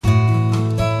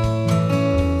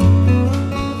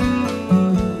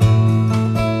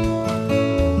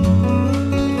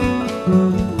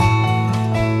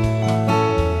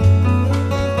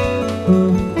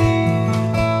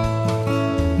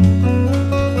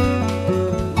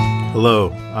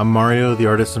Hello, I'm Mario the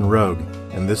Artisan Rogue,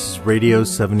 and this is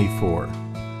Radio74.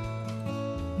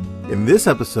 In this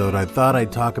episode, I thought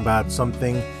I'd talk about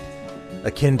something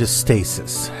akin to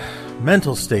stasis.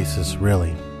 Mental stasis,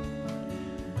 really.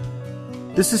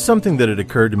 This is something that had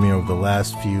occurred to me over the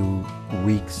last few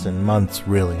weeks and months,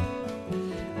 really.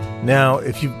 Now,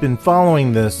 if you've been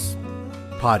following this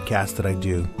podcast that I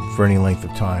do for any length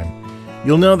of time,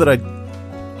 you'll know that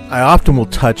I often will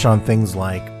touch on things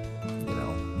like,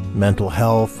 mental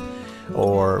health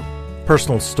or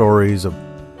personal stories of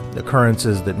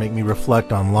occurrences that make me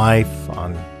reflect on life,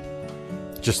 on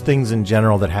just things in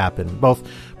general that happen, both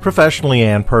professionally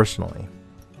and personally.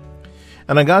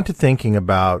 And I got to thinking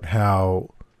about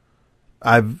how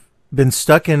I've been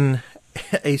stuck in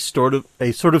a sort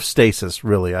of stasis,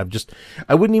 really. I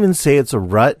wouldn't even say it's a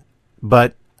rut,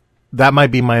 but that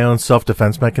might be my own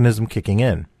self-defense mechanism kicking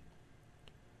in.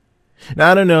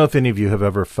 Now, I don't know if any of you have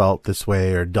ever felt this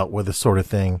way or dealt with this sort of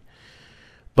thing,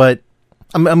 but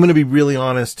I'm going to be really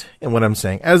honest in what I'm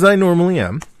saying, as I normally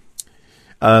am.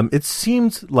 It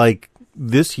seems like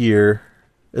this year,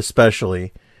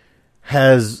 especially,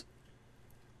 has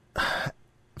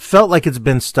felt like it's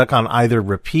been stuck on either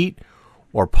repeat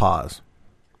or pause.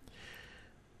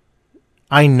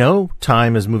 I know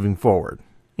time is moving forward,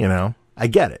 I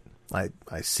get it. I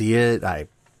see it, I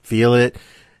feel it.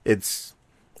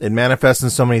 It manifests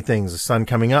in so many things. The sun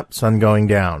coming up, sun going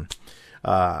down.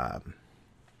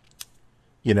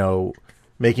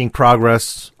 Making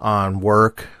progress on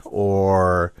work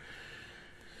or,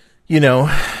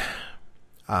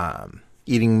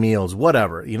 eating meals,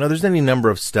 whatever. There's any number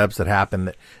of steps that happen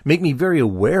that make me very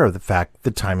aware of the fact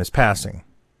that time is passing.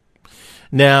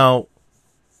 Now,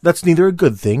 that's neither a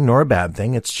good thing nor a bad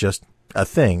thing. It's just a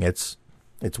thing. It's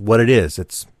what it is.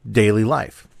 It's daily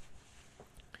life.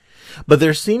 But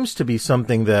there seems to be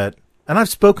something that, and I've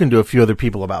spoken to a few other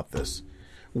people about this,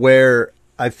 where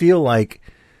I feel like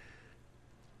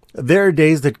there are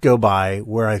days that go by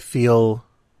where I feel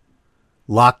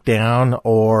locked down,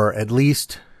 or at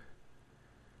least,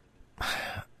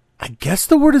 I guess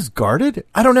the word is guarded?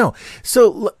 I don't know.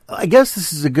 So I guess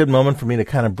this is a good moment for me to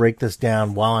kind of break this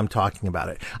down while I'm talking about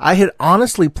it. I had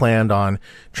honestly planned on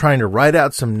trying to write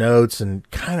out some notes and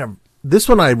this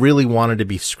one I really wanted to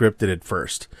be scripted at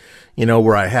first,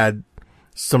 where I had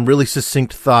some really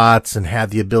succinct thoughts and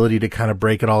had the ability to kind of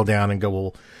break it all down and go,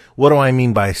 well, what do I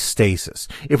mean by stasis?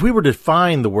 If we were to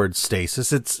define the word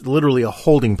stasis, it's literally a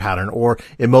holding pattern or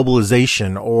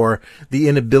immobilization or the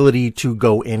inability to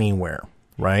go anywhere,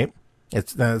 right?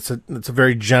 It's a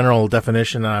very general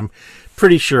definition, and I'm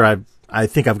pretty sure I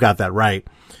think I've got that right.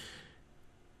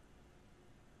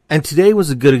 And today was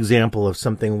a good example of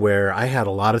something where I had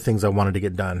a lot of things I wanted to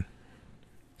get done.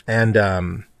 And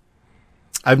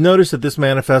I've noticed that this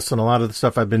manifests on a lot of the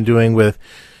stuff I've been doing with,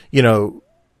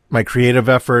 my creative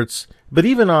efforts, but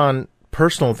even on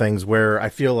personal things where I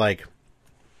feel like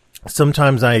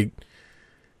sometimes in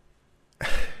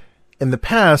the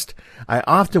past, I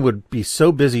often would be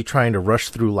so busy trying to rush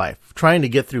through life, trying to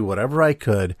get through whatever I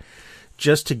could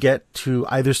just to get to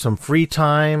either some free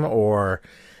time or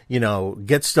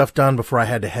get stuff done before I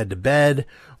had to head to bed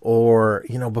or,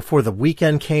 before the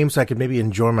weekend came so I could maybe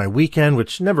enjoy my weekend,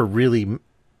 which never really,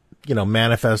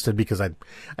 manifested because I'd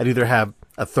either have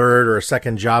a third or a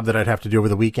second job that I'd have to do over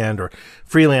the weekend or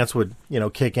freelance would,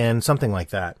 kick in, something like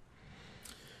that.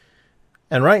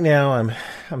 And right now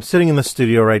I'm sitting in the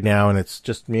studio right now and it's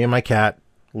just me and my cat,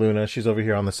 Luna. She's over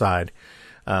here on the side.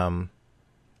 And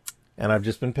I've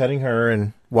just been petting her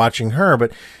and watching her,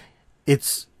 but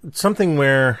it's something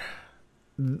where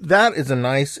that is a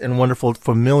nice and wonderful,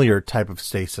 familiar type of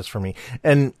stasis for me.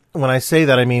 And when I say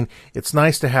that, I mean, it's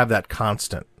nice to have that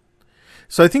constant.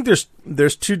 So I think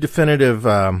there's two definitive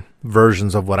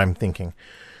versions of what I'm thinking.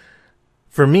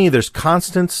 For me, there's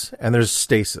constants and there's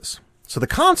stasis. So the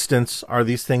constants are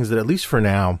these things that, at least for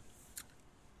now,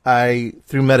 I,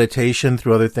 through meditation,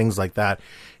 through other things like that,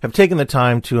 have taken the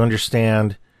time to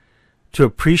understand, to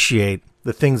appreciate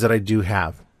the things that I do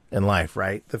have in life,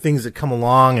 right? The things that come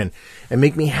along and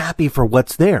make me happy for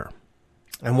what's there.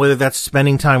 And whether that's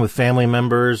spending time with family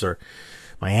members or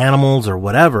my animals or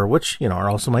whatever, which, are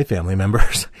also my family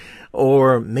members,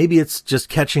 or maybe it's just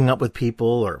catching up with people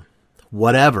or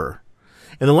whatever.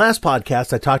 In the last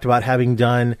podcast, I talked about having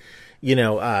done,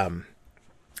 Topeka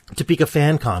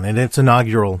FanCon and its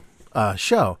inaugural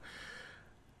show.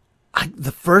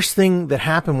 The first thing that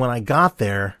happened when I got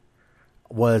there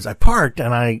was I parked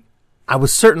and I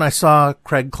was certain I saw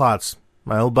Craig Klotz,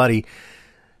 my old buddy,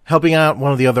 helping out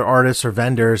one of the other artists or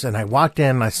vendors, and I walked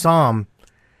in and I saw him,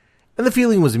 and the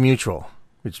feeling was mutual.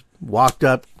 We just walked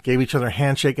up, gave each other a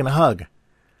handshake and a hug.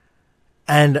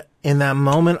 And in that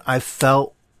moment, I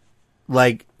felt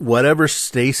like whatever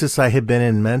stasis I had been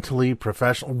in mentally,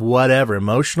 professionally, whatever,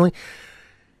 emotionally,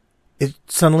 it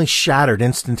suddenly shattered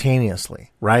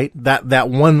instantaneously, right? That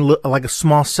one, like a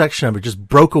small section of it just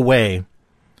broke away.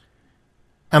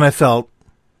 And I felt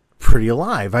pretty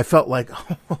alive. I felt like,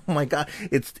 oh my God,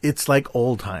 it's like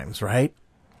old times, right?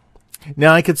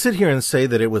 Now, I could sit here and say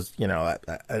that it was,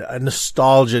 a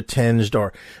nostalgia tinged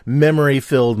or memory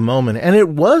filled moment. And it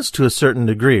was to a certain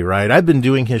degree, right? I've been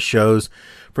doing his shows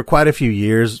for quite a few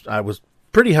years. I was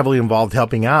pretty heavily involved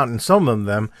helping out in some of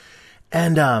them.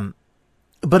 And,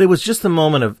 but it was just the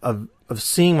moment of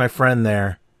seeing my friend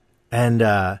there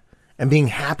and being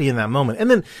happy in that moment. And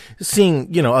then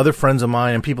seeing, other friends of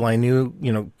mine and people I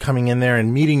knew, coming in there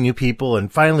and meeting new people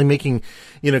and finally making,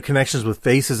 connections with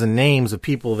faces and names of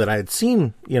people that I had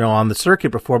seen, on the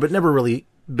circuit before, but never really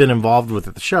been involved with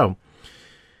at the show.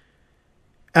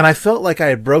 And I felt like I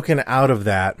had broken out of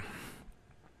that,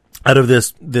 out of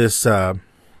this, for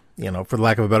the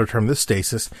lack of a better term, this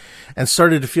stasis, and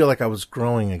started to feel like I was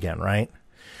growing again, right?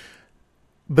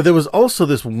 But there was also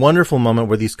this wonderful moment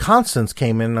where these constants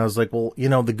came in, and I was like, well,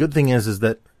 the good thing is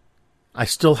that I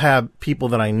still have people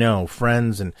that I know,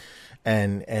 friends and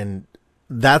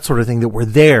that sort of thing that were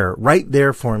there, right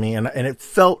there for me. And it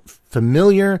felt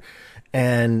familiar.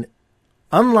 And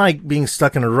unlike being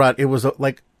stuck in a rut, it was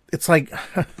like, it's like,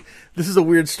 this is a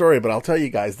weird story, but I'll tell you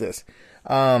guys this.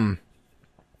 When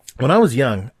I was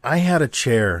young, I had a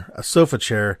sofa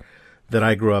chair that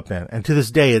I grew up in. And to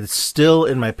this day, it's still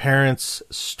in my parents'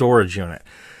 storage unit.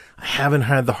 I haven't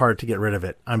had the heart to get rid of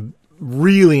it. I'm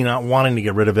really not wanting to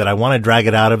get rid of it. I want to drag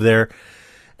it out of there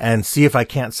and see if I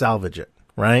can't salvage it,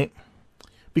 right?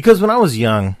 Because when I was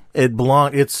young,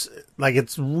 it's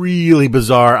really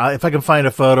bizarre. If I can find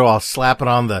a photo, I'll slap it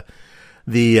on the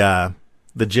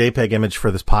JPEG image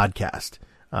for this podcast.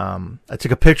 I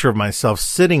took a picture of myself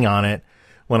sitting on it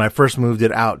when I first moved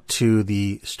it out to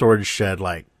the storage shed,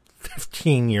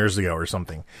 15 years ago or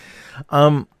something.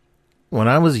 When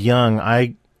I was young,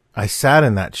 I sat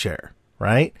in that chair,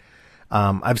 right?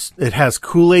 It has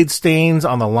Kool-Aid stains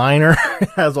on the liner. It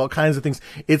has all kinds of things.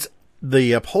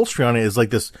 The upholstery on it is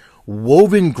like this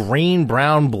woven green,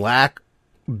 brown, black,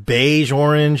 beige,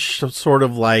 orange, sort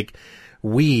of like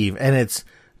weave. And it's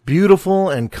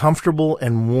beautiful and comfortable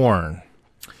and worn.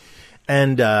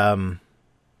 And,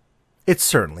 it's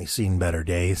certainly seen better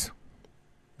days.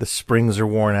 The springs are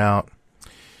worn out.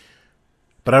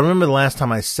 But I remember the last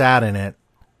time I sat in it,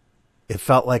 it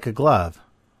felt like a glove.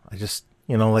 I just,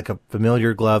 like a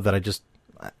familiar glove that I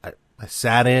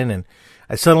sat in, and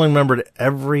I suddenly remembered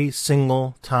every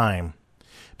single time.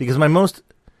 Because my most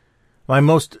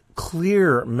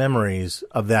clear memories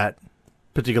of that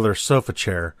particular sofa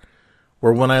chair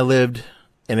were when I lived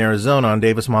in Arizona on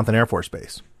Davis-Monthan Air Force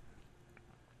Base.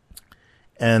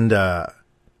 And, I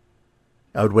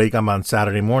would wake up on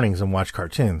Saturday mornings and watch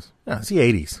cartoons. It's the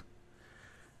 80s.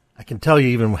 I can tell you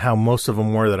even how most of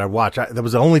them were that I watched. That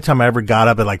was the only time I ever got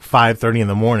up at 5:30 in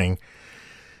the morning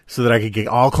so that I could get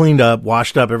all cleaned up,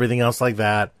 washed up, everything else like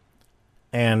that.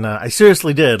 And I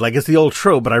seriously did. It's the old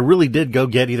trope, but I really did go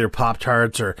get either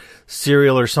Pop-Tarts or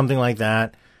cereal or something like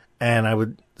that. And I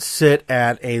would sit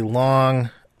at a long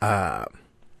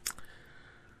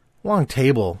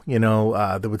table,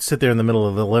 that would sit there in the middle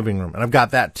of the living room. And I've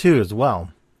got that too as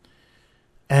well.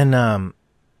 And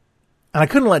I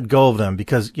couldn't let go of them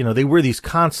because, they were these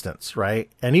constants, right?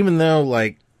 And even though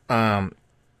it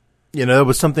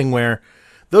was something where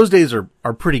those days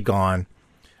are pretty gone,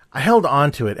 I held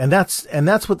on to it. And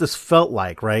that's what this felt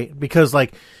like, right? Because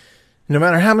no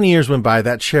matter how many years went by,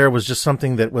 that chair was just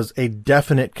something that was a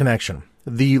definite connection.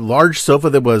 The large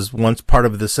sofa that was once part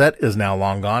of the set is now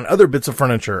long gone. Other bits of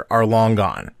furniture are long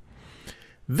gone.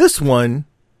 This one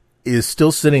is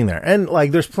still sitting there. And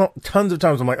there's tons of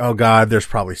times I'm like, oh God, there's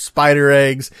probably spider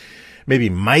eggs. Maybe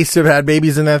mice have had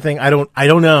babies in that thing. I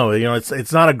don't know.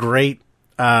 It's not a great,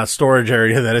 storage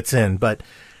area that it's in. But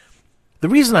the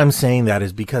reason I'm saying that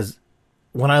is because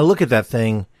when I look at that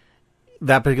thing,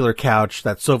 that particular couch,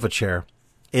 that sofa chair,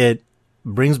 it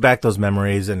brings back those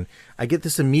memories, and I get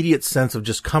this immediate sense of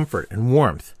just comfort and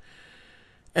warmth.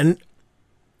 And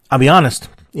I'll be honest,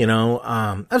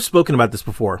 I've spoken about this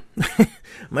before.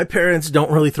 My parents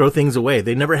don't really throw things away.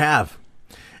 They never have.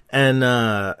 And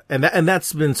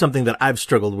that's been something that I've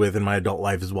struggled with in my adult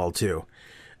life as well, too.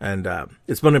 And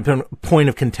it's been a point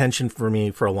of contention for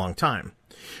me for a long time.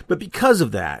 But because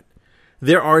of that,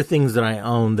 there are things that I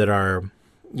own that are,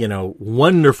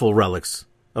 wonderful relics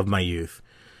of my youth.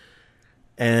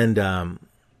 And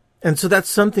And so that's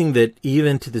something that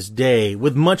even to this day,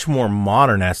 with much more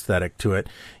modern aesthetic to it,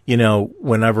 you know,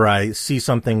 whenever I see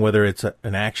something, whether it's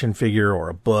an action figure or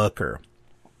a book or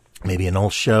maybe an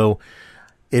old show,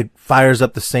 it fires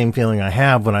up the same feeling I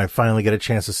have when I finally get a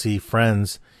chance to see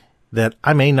friends that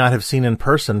I may not have seen in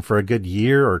person for a good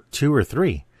year or 2 or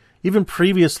 3. Even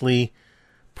previously,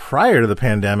 prior to the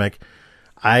pandemic,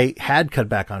 I had cut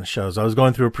back on shows. I was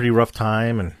going through a pretty rough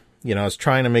time, and, you know, I was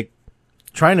trying to make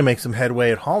some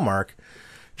headway at Hallmark,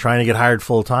 trying to get hired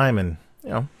full time, and, you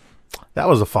know, that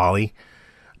was a folly.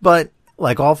 But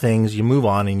like all things, you move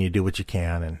on and you do what you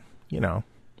can, and, you know,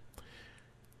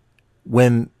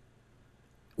 when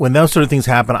those sort of things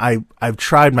happen, I've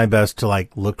tried my best to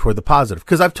like look toward the positive,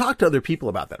 because I've talked to other people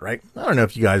about that, right? I don't know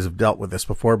if you guys have dealt with this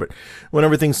before, but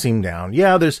whenever things seem down,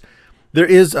 yeah, there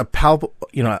is a palpable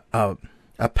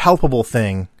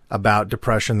thing about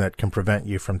depression that can prevent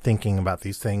you from thinking about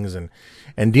these things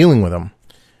and dealing with them.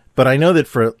 But I know that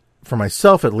for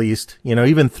myself, at least, you know,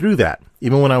 even through that,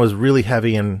 even when I was really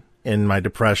heavy in my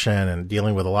depression and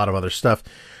dealing with a lot of other stuff,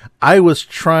 I was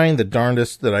trying the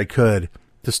darndest that I could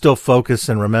to still focus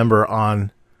and remember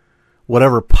on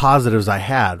whatever positives I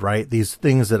had, right? These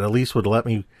things that at least would let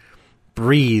me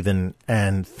breathe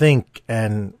and think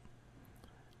and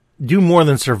do more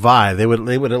than survive. They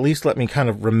would at least let me kind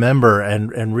of remember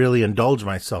and really indulge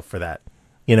myself for that,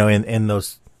 you know, in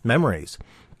those memories.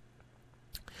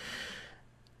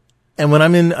 And when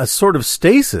I'm in a sort of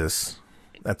stasis,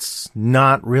 that's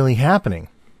not really happening.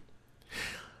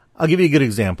 I'll give you a good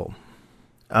example.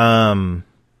 You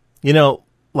know,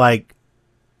 like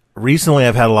recently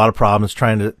I've had a lot of problems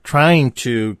trying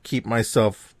to keep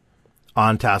myself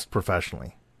on task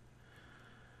professionally.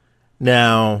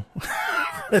 Now,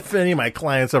 if any of my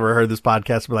clients ever heard this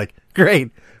podcast, be like,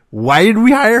 great, why did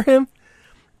we hire him?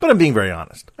 But I'm being very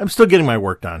honest. I'm still getting my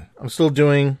work done. I'm still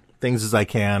doing things as I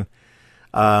can.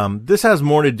 This has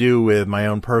more to do with my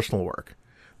own personal work.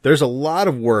 There's a lot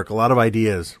of work, a lot of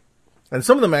ideas, and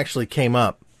some of them actually came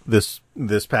up this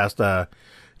past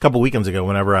couple weekends ago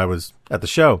whenever I was at the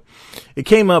show. It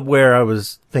came up where I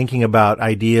was thinking about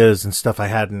ideas and stuff I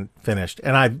hadn't finished.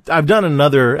 And I've done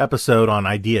another episode on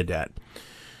idea debt,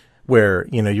 where,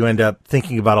 you know, you end up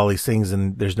thinking about all these things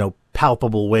and there's no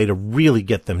palpable way to really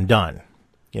get them done.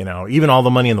 You know, even all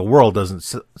the money in the world doesn't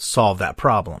solve that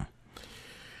problem.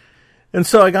 And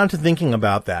so I got to thinking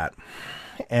about that.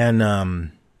 And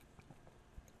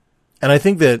I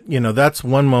think that, you know, that's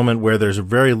one moment where there's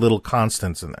very little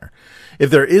constants in there. If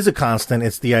there is a constant,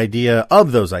 it's the idea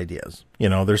of those ideas. You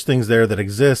know, there's things there that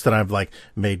exist that I've like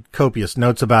made copious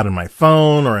notes about in my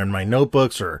phone or in my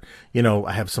notebooks, or, you know,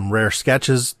 I have some rare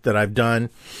sketches that I've done.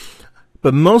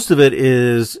 But most of it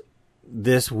is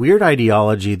this weird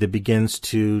ideology that begins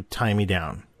to tie me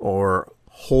down or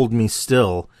hold me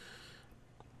still,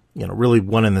 you know, really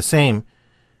one and the same.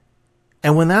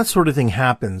 And when that sort of thing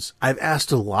happens, I've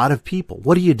asked a lot of people,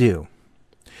 what do you do?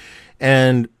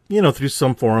 And, you know, through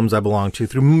some forums I belong to,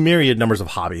 through myriad numbers of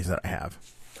hobbies that I have,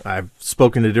 I've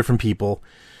spoken to different people.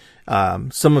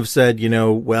 Some have said, you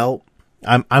know, well,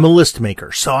 I'm a list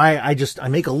maker. So I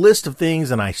make a list of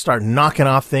things and I start knocking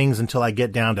off things until I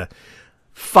get down to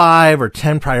 5 or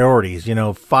 10 priorities, you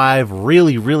know, 5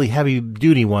 really, really heavy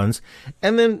duty ones.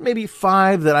 And then maybe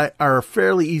 5 that are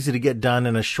fairly easy to get done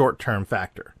in a short-term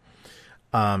factor.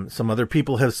 Some other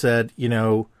people have said, you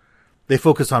know, they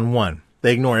focus on one.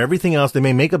 They ignore everything else. They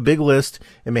may make a big list.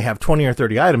 It may have 20 or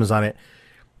 30 items on it,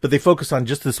 but they focus on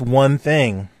just this one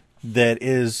thing that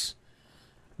is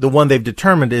the one they've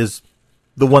determined is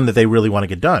the one that they really want to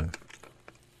get done.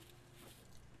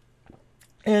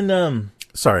 And,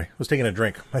 sorry, I was taking a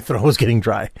drink. My throat was getting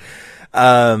dry.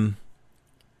 Some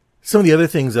of the other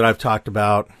things that I've talked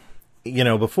about, you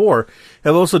know, before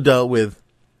have also dealt with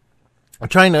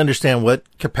trying to understand what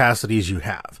capacities you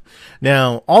have.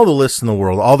 Now, all the lists in the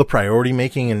world, all the priority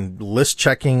making and list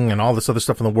checking and all this other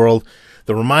stuff in the world,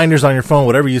 the reminders on your phone,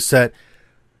 whatever you set,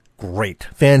 great,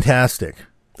 fantastic.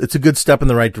 It's a good step in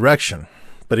the right direction.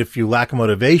 But if you lack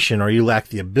motivation or you lack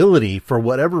the ability for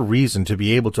whatever reason to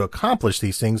be able to accomplish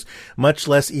these things, much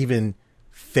less even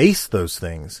face those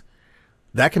things,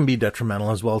 that can be detrimental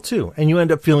as well too. And you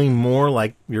end up feeling more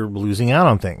like you're losing out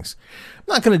on things.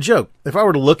 I'm not going to joke. If I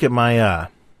were to look at my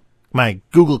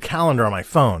Google Calendar on my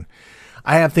phone,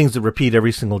 I have things that repeat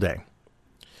every single day.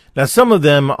 Now, some of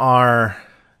them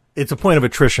it's a point of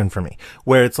attrition for me,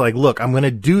 where it's like, look, I'm going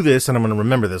to do this and I'm going to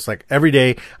remember this. Like every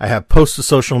day I have posts to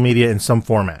social media in some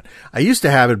format. I used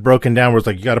to have it broken down where it's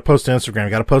like, you got to post to Instagram, you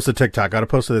got to post to TikTok, got to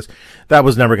post to this. That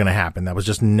was never going to happen. That was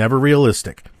just never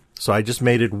realistic. So I just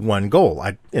made it one goal.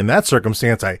 In that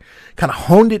circumstance, I kind of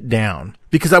honed it down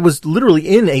because I was literally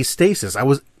in a stasis. I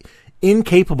was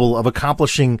incapable of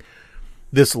accomplishing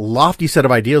this lofty set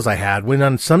of ideas I had, when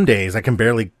on some days I can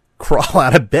barely crawl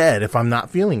out of bed if I'm not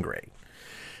feeling great.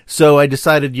 So I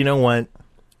decided, you know what?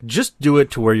 Just do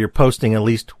it to where you're posting at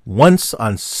least once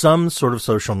on some sort of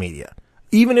social media.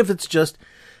 Even if it's just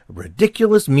a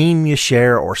ridiculous meme you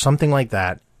share or something like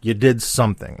that, you did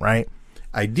something, right?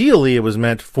 Ideally, it was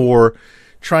meant for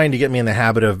trying to get me in the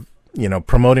habit of,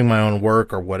 promoting my own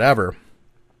work or whatever.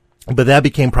 But that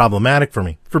became problematic for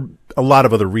me for a lot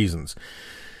of other reasons.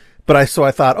 But I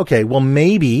thought, okay, well,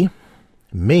 maybe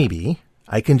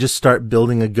I can just start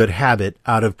building a good habit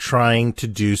out of trying to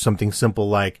do something simple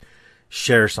like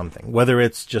share something, whether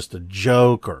it's just a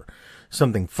joke or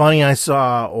something funny I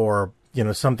saw or,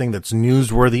 something that's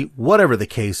newsworthy, whatever the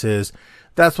case is.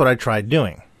 That's what I tried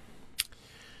doing.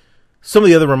 Some of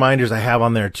the other reminders I have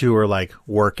on there too are like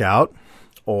workout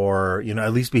or,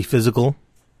 at least be physical.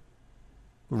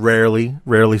 Rarely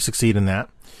succeed in that.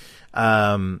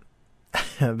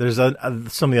 There's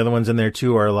some of the other ones in there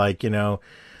too are like, oh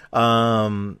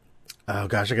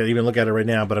gosh, I gotta even look at it right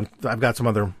now, but I've got some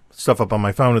other stuff up on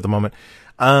my phone at the moment.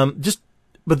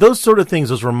 But those sort of things,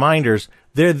 those reminders,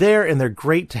 they're there and they're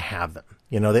great to have them.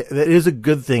 That is a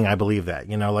good thing. I believe that,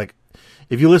 like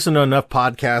if you listen to enough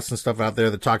podcasts and stuff out there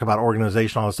that talk about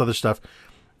organization, all this other stuff,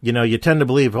 you tend to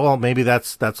believe, well, maybe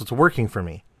that's what's working for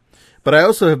me. But I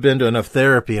also have been to enough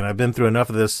therapy and I've been through enough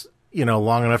of this,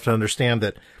 long enough to understand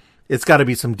that it's got to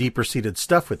be some deeper seated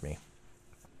stuff with me.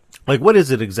 Like, what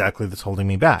is it exactly that's holding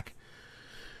me back?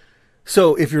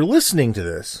 So if you're listening to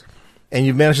this and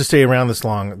you've managed to stay around this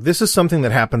long, this is something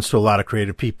that happens to a lot of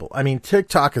creative people. I mean,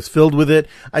 TikTok is filled with it.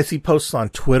 I see posts on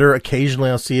Twitter. Occasionally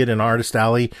I'll see it in Artist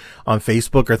Alley on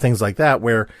Facebook or things like that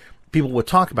where people would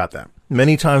talk about that.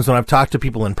 Many times when I've talked to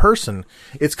people in person,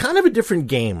 it's kind of a different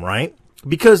game, right?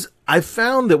 Because I've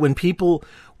found that when people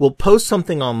will post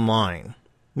something online,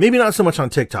 maybe not so much on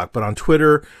TikTok, but on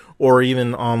Twitter or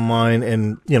even online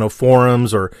in,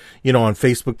 forums or, on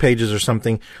Facebook pages or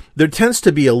something, there tends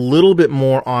to be a little bit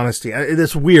more honesty.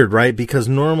 It's weird, right? Because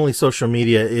normally social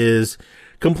media is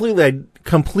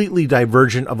completely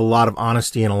divergent of a lot of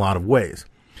honesty in a lot of ways.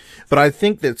 But I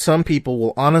think that some people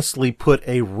will honestly put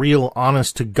a real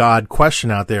honest to God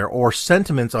question out there or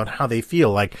sentiments on how they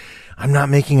feel. Like, I'm not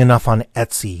making enough on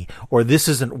Etsy, or this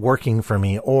isn't working for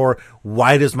me, or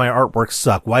why does my artwork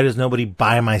suck? Why does nobody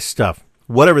buy my stuff?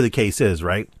 Whatever the case is,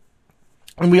 right?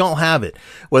 And we all have it,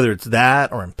 whether it's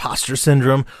that or imposter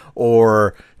syndrome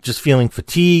or just feeling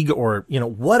fatigue or,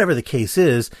 whatever the case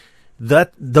is,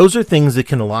 that those are things that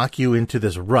can lock you into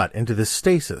this rut, into this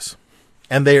stasis.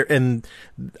 And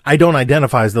I don't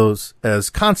identify those as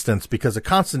constants because a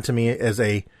constant to me is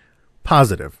a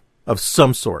positive of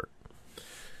some sort.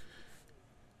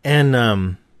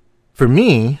 And, for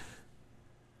me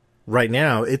right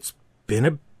now, it's been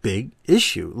a big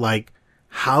issue. Like,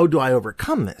 how do I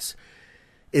overcome this?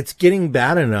 It's getting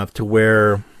bad enough to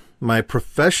where my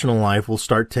professional life will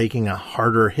start taking a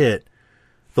harder hit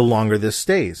the longer this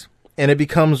stays. And it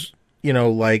becomes,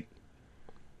 like,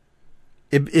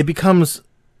 it becomes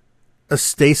a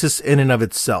stasis in and of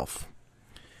itself.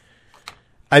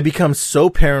 I become so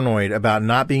paranoid about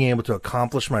not being able to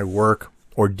accomplish my work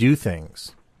or do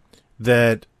things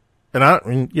that,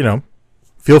 and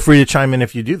feel free to chime in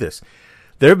if you do this.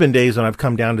 There have been days when I've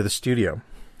come down to the studio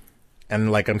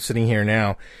and like I'm sitting here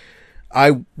now.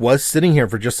 I was sitting here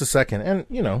for just a second and,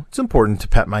 it's important to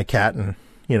pet my cat and,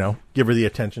 give her the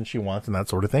attention she wants and that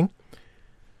sort of thing.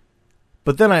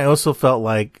 But then I also felt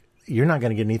like you're not going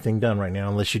to get anything done right now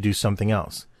unless you do something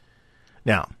else.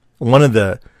 Now, one of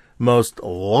the most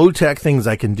low-tech things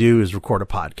I can do is record a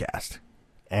podcast.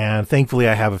 And thankfully,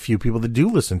 I have a few people that do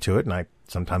listen to it, and I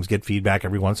sometimes get feedback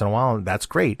every once in a while, and that's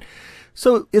great.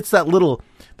 So it's that little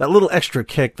extra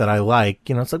kick that I like.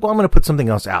 It's like, well, I'm going to put something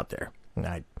else out there. And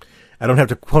I don't have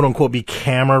to, quote-unquote, be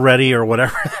camera ready or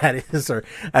whatever that is, or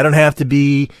I don't have to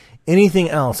be anything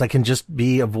else. I can just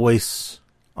be a voice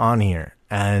on here.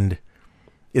 And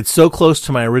it's so close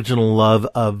to my original love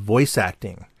of voice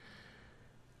acting.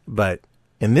 But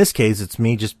in this case, it's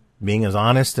me just being as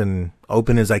honest and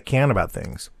open as I can about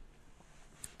things.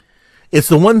 It's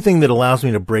the one thing that allows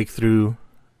me to break through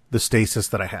the stasis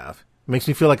that I have. It makes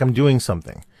me feel like I'm doing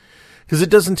something. Because it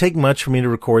doesn't take much for me to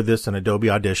record this in Adobe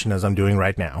Audition as I'm doing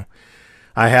right now.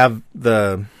 I have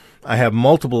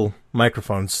multiple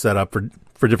microphones set up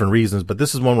for different reasons, but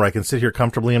this is one where I can sit here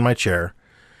comfortably in my chair.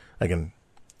 I can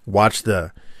watch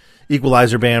the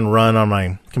equalizer band run on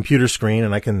my computer screen,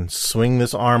 and I can swing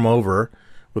this arm over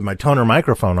with my toner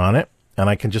microphone on it, and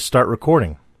I can just start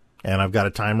recording. And I've got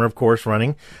a timer, of course,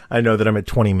 running. I know that I'm at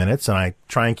 20 minutes, and I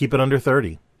try and keep it under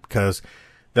 30, because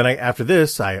Then after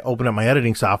this, I open up my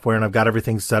editing software and I've got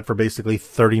everything set for basically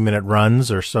 30-minute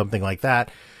runs or something like that.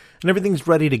 And everything's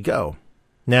ready to go.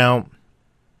 Now,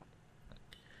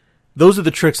 those are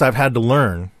the tricks I've had to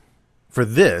learn for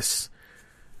this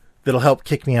that'll help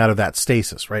kick me out of that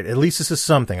stasis, right? At least this is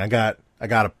something. I got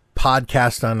a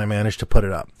podcast done. I managed to put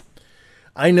it up.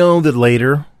 I know that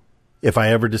later, if I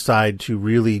ever decide to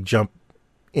really jump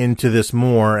into this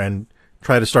more and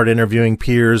try to start interviewing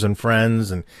peers and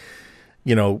friends and,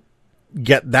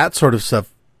 get that sort of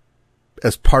stuff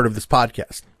as part of this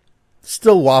podcast.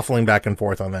 Still waffling back and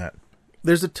forth on that.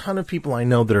 There's a ton of people I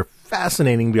know that are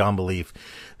fascinating beyond belief,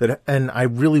 and I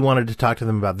really wanted to talk to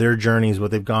them about their journeys,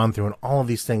 what they've gone through, and all of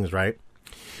these things, right?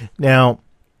 Now,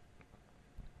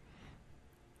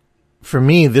 for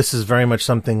me, this is very much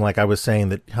something, like I was saying,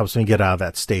 that helps me get out of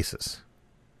that stasis.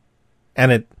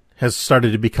 And it has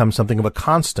started to become something of a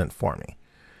constant for me.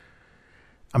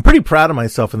 I'm pretty proud of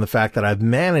myself in the fact that I've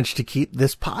managed to keep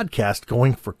this podcast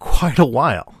going for quite a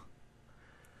while.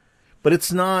 But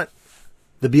it's not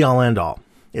the be-all, end-all.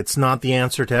 It's not the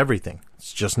answer to everything.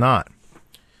 It's just not.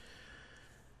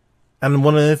 And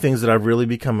one of the things that I've really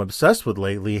become obsessed with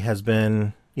lately has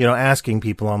been, asking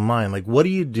people online, like, what do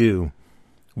you do?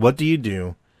 What do you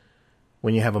do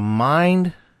when you have a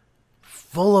mind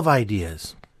full of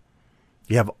ideas?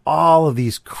 You have all of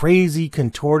these crazy,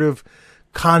 contortive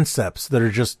concepts that are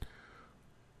just,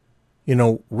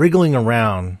 wriggling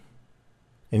around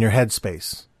in your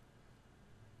headspace.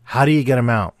 How do you get them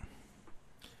out?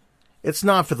 It's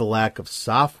not for the lack of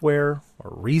software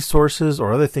or resources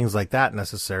or other things like that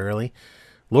necessarily.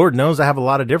 Lord knows I have a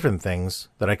lot of different things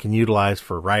that I can utilize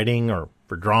for writing or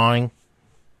for drawing.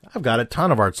 I've got a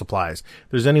ton of art supplies.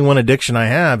 If there's any one addiction I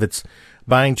have, it's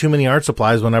buying too many art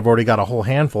supplies when I've already got a whole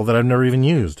handful that I've never even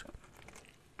used.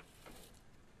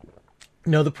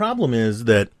 No, the problem is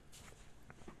that,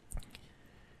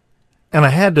 and I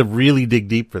had to really dig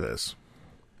deep for this,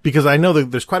 because I know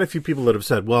that there's quite a few people that have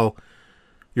said, well,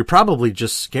 you're probably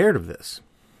just scared of this.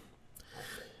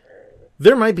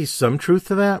 There might be some truth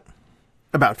to that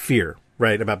about fear,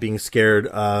 right? About being scared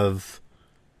of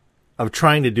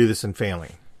trying to do this and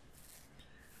failing.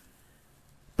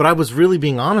 But I was really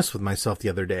being honest with myself the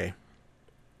other day.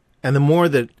 And the more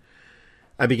that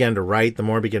I began to write, the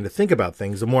more I began to think about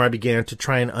things, the more I began to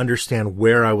try and understand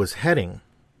where I was heading,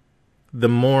 the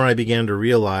more I began to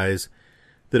realize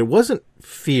that it wasn't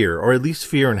fear, or at least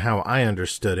fear in how I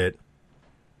understood it.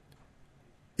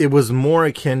 It was more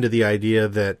akin to the idea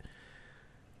that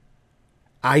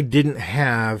I didn't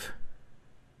have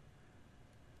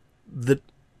the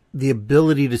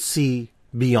ability to see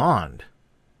beyond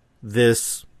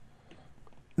this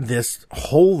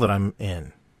hole that I'm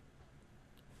in.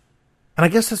 And I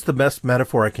guess that's the best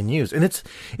metaphor I can use. And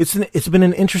it's been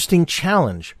an interesting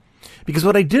challenge, because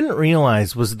what I didn't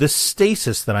realize was this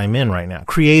stasis that I'm in right now,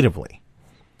 creatively,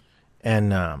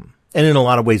 and in a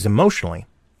lot of ways emotionally.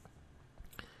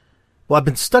 Well, I've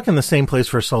been stuck in the same place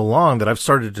for so long that I've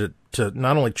started to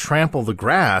not only trample the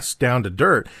grass down to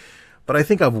dirt, but I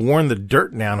think I've worn the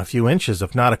dirt down a few inches,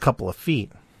 if not a couple of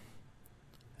feet.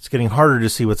 It's getting harder to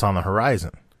see what's on the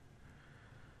horizon.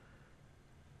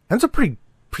 That's a pretty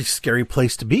scary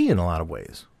place to be in a lot of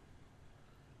ways.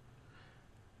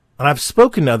 And I've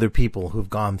spoken to other people who've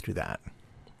gone through that.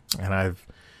 And I've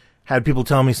had people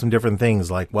tell me some different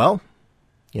things like, well,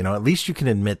 at least you can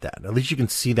admit that. At least you can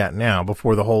see that now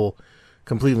before the hole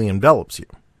completely envelops you.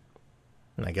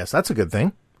 And I guess that's a good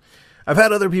thing. I've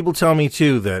had other people tell me,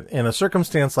 too, that in a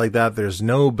circumstance like that, there's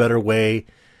no better way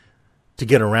to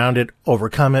get around it,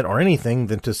 overcome it, or anything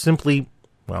than to simply,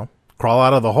 crawl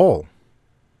out of the hole.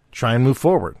 Try and move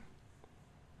forward.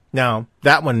 Now,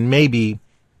 that one may be,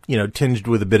 tinged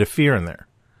with a bit of fear in there.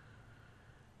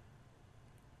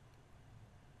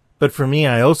 But for me,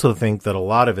 I also think that a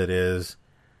lot of it is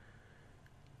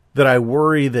that I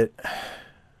worry that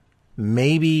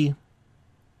maybe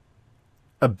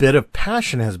a bit of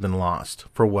passion has been lost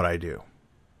for what I do.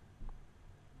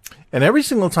 And every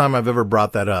single time I've ever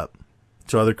brought that up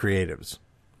to other creatives,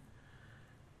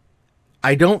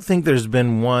 I don't think there's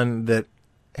been one that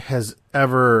has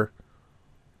ever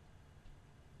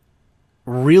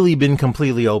really been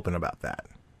completely open about that.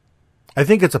 I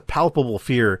think it's a palpable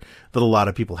fear that a lot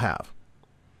of people have.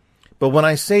 But when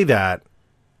I say that,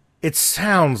 it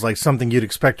sounds like something you'd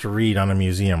expect to read on a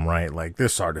museum, right? Like,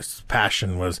 this artist's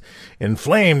passion was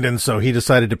inflamed, and so he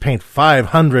decided to paint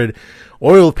 500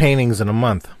 oil paintings in a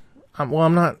month. Well,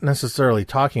 I'm not necessarily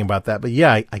talking about that, but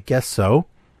yeah, I guess so.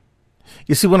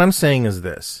 You see, what I'm saying is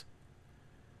this.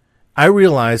 I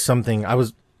realized something.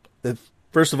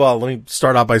 First of all, let me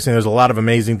start off by saying there's a lot of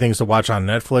amazing things to watch on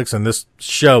Netflix, and this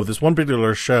one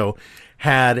particular show,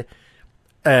 had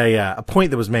a point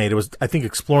that was made. It was, I think,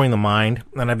 Exploring the Mind,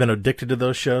 and I've been addicted to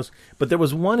those shows. But there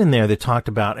was one in there that talked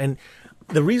about, and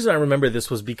the reason I remember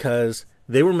this was because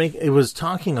it was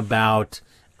talking about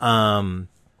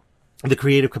the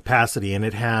creative capacity, and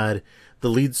it had the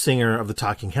lead singer of the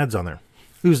Talking Heads on there,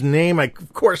 whose name I,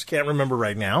 of course, can't remember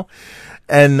right now.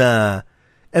 And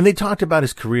they talked about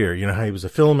his career, how he was a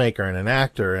filmmaker and an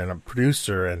actor and a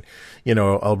producer and,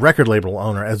 a record label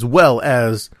owner, as well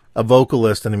as a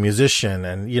vocalist and a musician.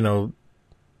 And,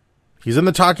 he's in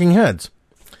the Talking Heads,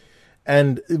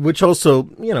 and which also,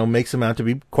 makes him out to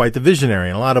be quite the visionary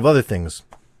and a lot of other things.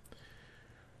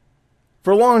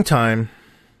 For a long time,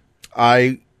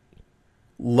 I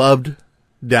loved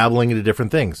dabbling into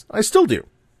different things. I still do.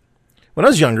 When I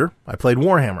was younger, I played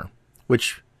Warhammer,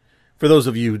 which, for those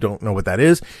of you who don't know what that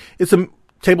is, it's a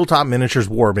tabletop miniatures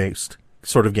war-based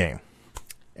sort of game.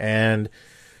 And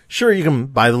sure, you can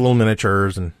buy the little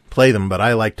miniatures and play them, but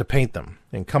I like to paint them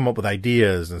and come up with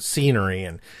ideas and scenery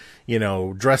and,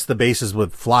 dress the bases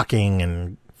with flocking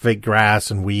and fake grass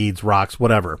and weeds, rocks,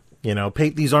 whatever.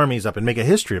 Paint these armies up and make a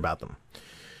history about them.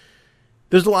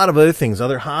 There's a lot of other things,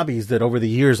 other hobbies that over the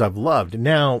years I've loved.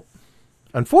 Now,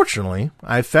 unfortunately,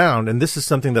 I've found, and this is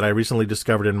something that I recently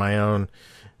discovered in my own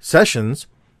sessions,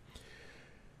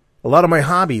 a lot of my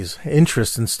hobbies,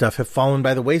 interests and stuff have fallen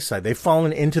by the wayside. They've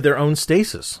fallen into their own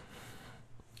stasis.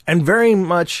 And very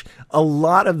much a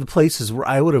lot of the places where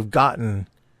I would have gotten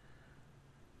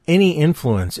any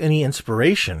influence, any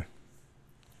inspiration,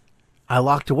 I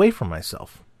locked away from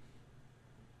myself.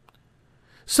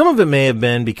 Some of it may have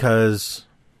been because,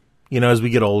 as we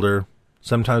get older,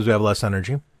 sometimes we have less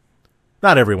energy.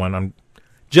 Not everyone. I'm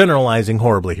generalizing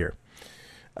horribly here.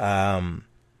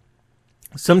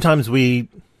 Sometimes we,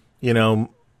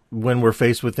 when we're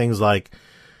faced with things like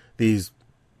these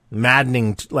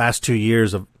maddening last 2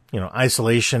 years of,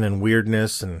 isolation and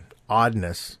weirdness and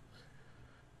oddness,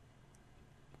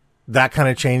 that kind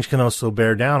of change can also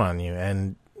bear down on you.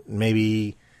 And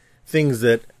maybe things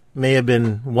that may have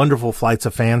been wonderful flights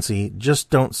of fancy just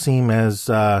don't seem as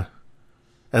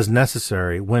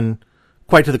necessary, when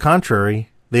quite to the contrary,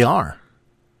 they are.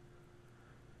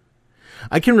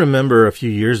 I can remember a few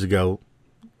years ago,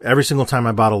 every single time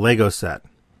I bought a Lego set,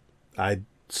 I'd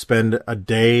spend a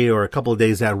day or a couple of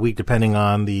days that week, depending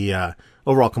on the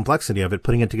overall complexity of it,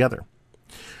 putting it together.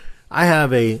 I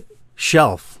have a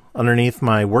shelf underneath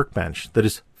my workbench that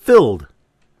is filled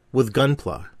with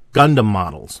Gundam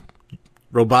models,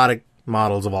 robotic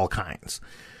models of all kinds.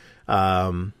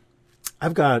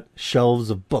 I've got shelves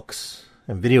of books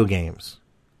and video games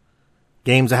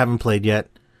I haven't played yet,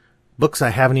 books I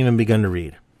haven't even begun to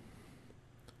read.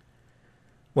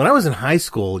 When I was in high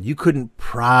school, you couldn't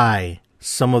pry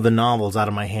some of the novels out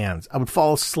of my hands. I would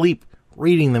fall asleep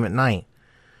reading them at night.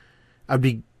 I'd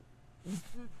be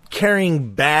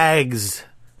carrying bags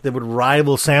that would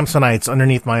rival Samsonites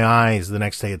underneath my eyes the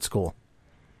next day at school.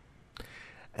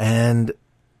 And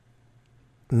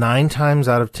 9 times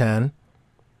out of 10,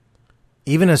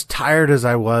 even as tired as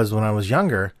I was when I was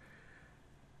younger,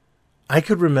 I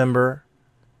could remember,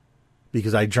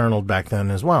 because I journaled back then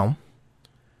as well,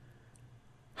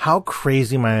 how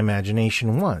crazy my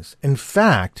imagination was. In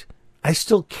fact, I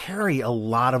still carry a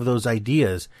lot of those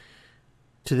ideas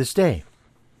to this day.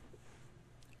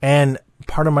 And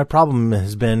part of my problem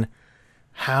has been,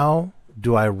 how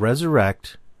do I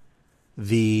resurrect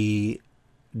the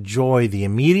joy, the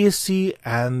immediacy,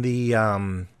 and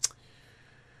the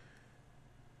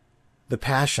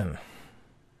passion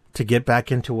to get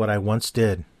back into what I once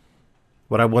did,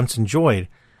 what I once enjoyed,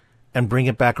 and bring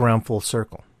it back around full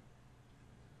circle?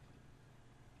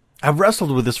 I've wrestled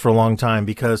with this for a long time,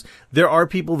 because there are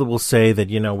people that will say that,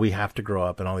 we have to grow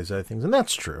up and all these other things. And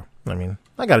that's true. I mean,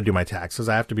 I got to do my taxes.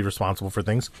 I have to be responsible for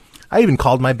things. I even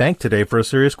called my bank today for a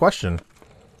serious question.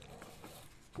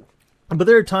 But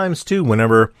there are times, too,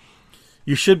 whenever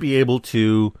you should be able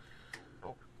to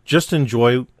just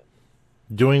enjoy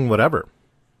doing whatever.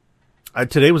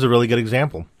 Today was a really good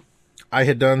example. I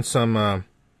had done some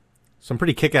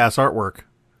pretty kick-ass artwork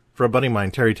for a buddy of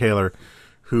mine, Terry Taylor,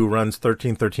 who runs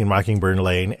 1313 Mockingbird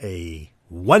Lane, a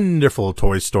wonderful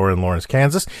toy store in Lawrence,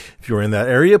 Kansas. If you're in that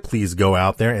area, please go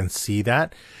out there and see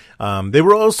that. They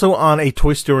were also on A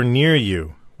Toy Store Near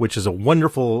You, which is a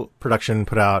wonderful production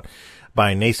put out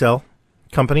by Nacelle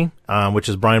Company, which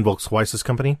is Brian Wilkes-Weiss's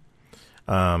company.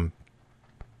 They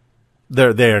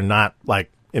are not,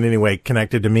 in any way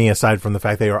connected to me, aside from the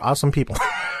fact they are awesome people.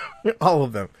 All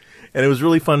of them. And it was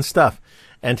really fun stuff.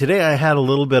 And today I had a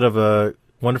little bit of a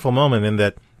wonderful moment in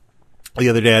that the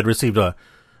other day I'd received a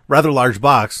rather large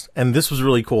box, and this was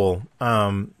really cool.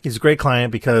 He's a great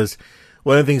client because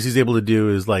one of the things he's able to do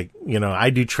is, like, you know, I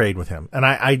do trade with him, and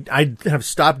I have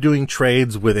stopped doing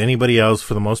trades with anybody else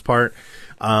for the most part.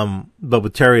 But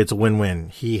with Terry, it's a win-win.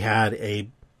 He had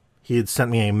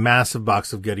sent me a massive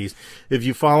box of goodies. If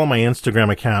you follow my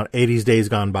Instagram account, 80s Days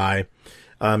Gone By,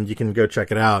 you can go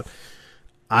check it out.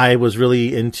 I was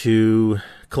really into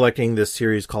collecting this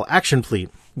series called Action Fleet,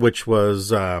 which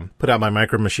was put out by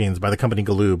Micro Machines by the company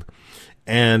Galoob.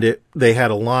 And they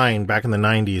had a line back in the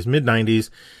 90s,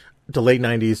 mid-90s to late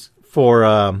 90s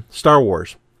for Star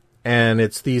Wars. And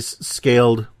it's these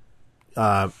scaled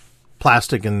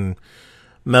plastic and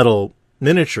metal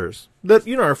miniatures that,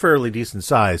 you know, are fairly decent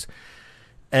size.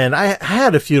 And I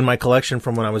had a few in my collection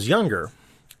from when I was younger.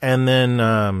 And then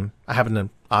I happened to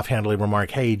offhandedly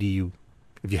remark, hey,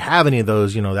 if you have any of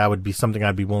those, you know, that would be something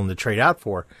I'd be willing to trade out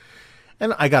for.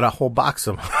 And I got a whole box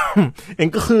of them,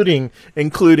 including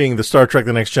the Star Trek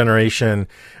The Next Generation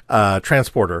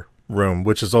transporter room,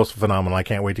 which is also phenomenal. I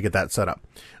can't wait to get that set up.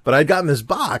 But I'd gotten this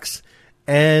box,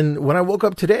 and when I woke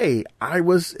up today, I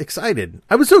was excited.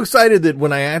 I was so excited that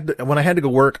when I had to go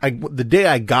work, the day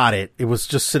I got it, it was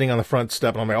just sitting on the front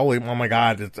step, and I'm like, oh my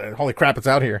God, holy crap, it's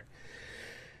out here.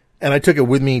 And I took it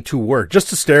with me to work just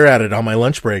to stare at it on my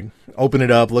lunch break, open it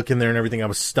up, look in there and everything. I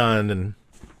was stunned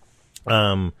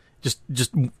and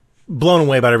just blown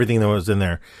away about everything that was in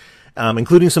there,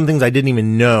 including some things I didn't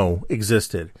even know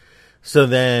existed. So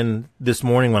then this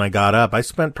morning when I got up, I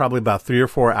spent probably about 3 or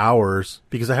 4 hours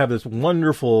because I have this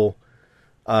wonderful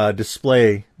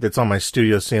display that's on my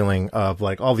studio ceiling of,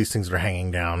 like, all these things that are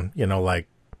hanging down, you know, like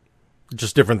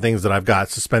just different things that I've got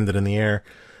suspended in the air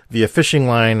via fishing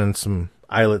line and some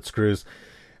eyelet screws.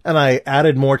 And I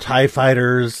added more TIE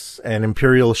fighters and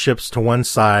Imperial ships to one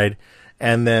side.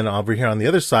 And then over here on the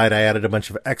other side, I added a bunch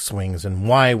of X-Wings and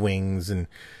Y-Wings and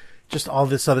just all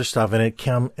this other stuff. And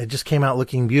it just came out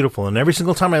looking beautiful. And every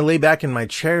single time I lay back in my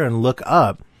chair and look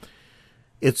up,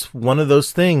 it's one of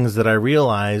those things that I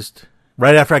realized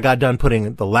right after I got done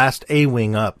putting the last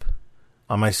A-Wing up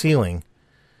on my ceiling.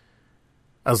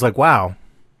 I was like, wow,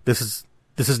 this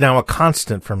is now a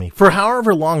constant for me. For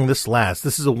however long this lasts,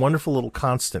 this is a wonderful little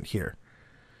constant here.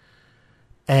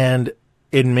 And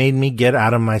it made me get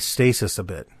out of my stasis a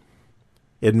bit.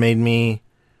 It made me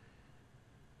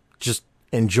just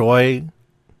enjoy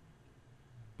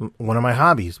one of my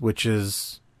hobbies, which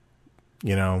is,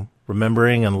 you know,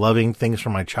 remembering and loving things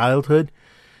from my childhood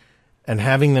and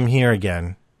having them here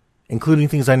again, including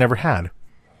things I never had,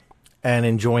 and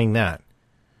enjoying that.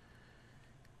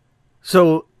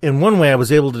 So in one way, I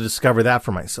was able to discover that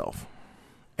for myself.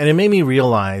 And it made me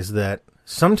realize that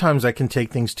sometimes I can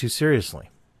take things too seriously.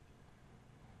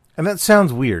 And that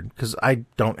sounds weird, because I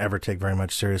don't ever take very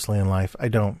much seriously in life. I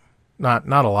don't. Not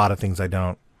a lot of things I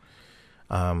don't.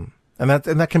 And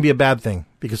that can be a bad thing,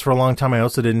 because for a long time I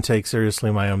also didn't take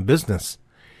seriously my own business.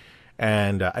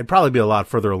 And I'd probably be a lot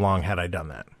further along had I done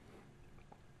that.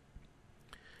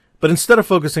 But instead of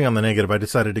focusing on the negative, I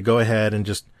decided to go ahead and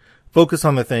just focus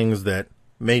on the things that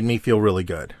made me feel really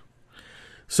good.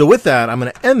 So with that, I'm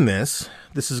going to end this.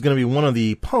 This is going to be one of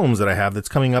the poems that I have that's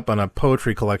coming up on a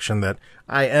poetry collection that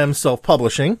I am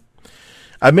self-publishing.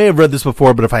 I may have read this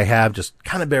before, but if I have, just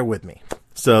kind of bear with me.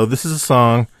 So this is a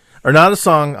song, or not a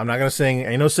song. I'm not going to sing.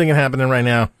 Ain't no singing happening right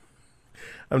now.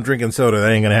 I'm drinking soda.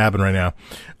 That ain't going to happen right now.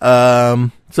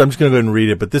 So I'm just going to go ahead and read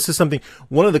it. But this is something,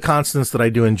 one of the constants that I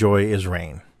do enjoy is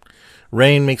rain.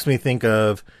 Rain makes me think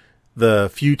of the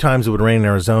few times it would rain in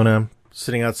Arizona,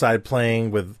 sitting outside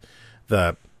playing with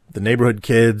the neighborhood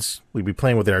kids. We'd be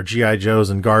playing with our G.I. Joes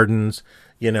and gardens,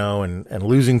 you know, and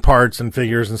losing parts and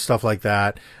figures and stuff like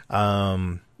that.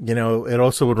 You know, it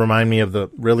also would remind me of the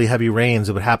really heavy rains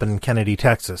that would happen in Kennedy,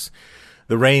 Texas.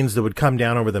 The rains that would come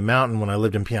down over the mountain when I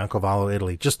lived in Piancavallo,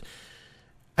 Italy. Just,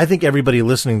 I think everybody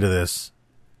listening to this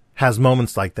has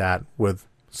moments like that with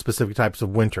specific types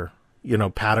of winter, you know,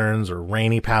 patterns or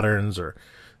rainy patterns, or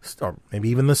maybe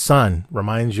even the sun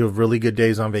reminds you of really good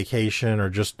days on vacation or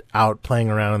just out playing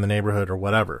around in the neighborhood or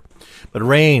whatever. But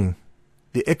rain,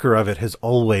 the ichor of it has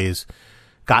always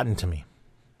gotten to me.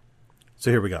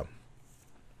 So here we go.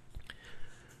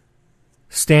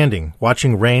 Standing,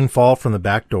 watching rain fall from the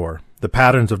back door, the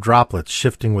patterns of droplets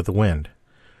shifting with the wind.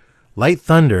 Light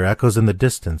thunder echoes in the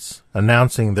distance,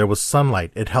 announcing there was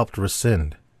sunlight it helped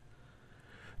rescind.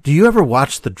 Do you ever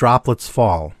watch the droplets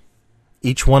fall?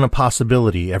 Each one a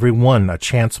possibility, every one a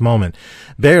chance moment,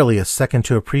 barely a second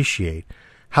to appreciate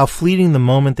how fleeting the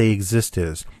moment they exist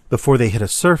is before they hit a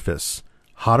surface,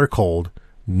 hot or cold,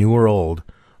 new or old,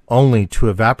 only to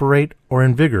evaporate or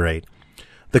invigorate.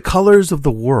 The colors of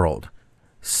the world,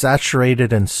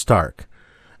 saturated and stark,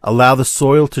 allow the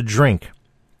soil to drink,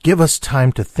 Give us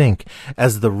time to think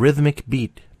as the rhythmic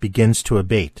beat begins to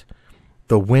abate.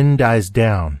 The wind dies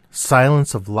down,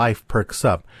 silence of life perks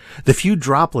up. The few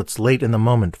droplets late in the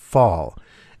moment fall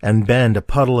and bend a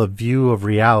puddle of view of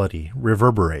reality,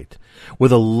 reverberate,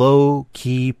 with a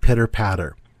low-key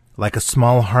pitter-patter, like a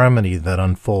small harmony that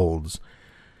unfolds.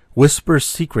 Whisper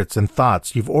secrets and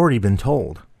thoughts you've already been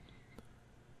told.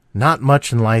 Not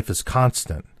much in life is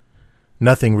constant.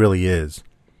 Nothing really is.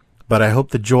 But I hope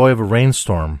the joy of a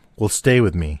rainstorm will stay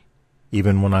with me,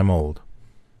 even when I'm old.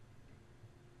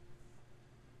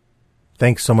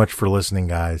 Thanks so much for listening,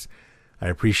 guys. I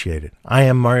appreciate it. I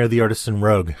am Mario the Artisan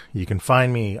Rogue. You can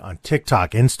find me on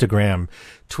TikTok, Instagram,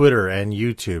 Twitter, and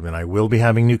YouTube, and I will be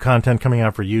having new content coming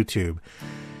out for YouTube.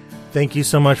 Thank you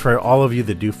so much for all of you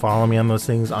that do follow me on those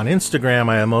things. On Instagram,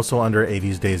 I am also under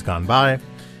 80s Days Gone By,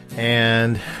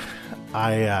 and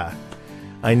I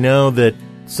know that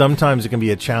sometimes it can be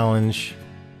a challenge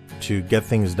to get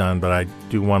things done, but I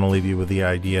do want to leave you with the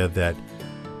idea that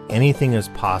anything is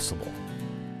possible.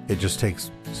 It just takes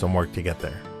some work to get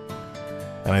there.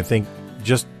 And I think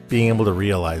just being able to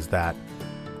realize that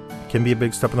can be a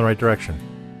big step in the right direction.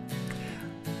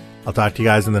 I'll talk to you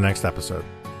guys in the next episode.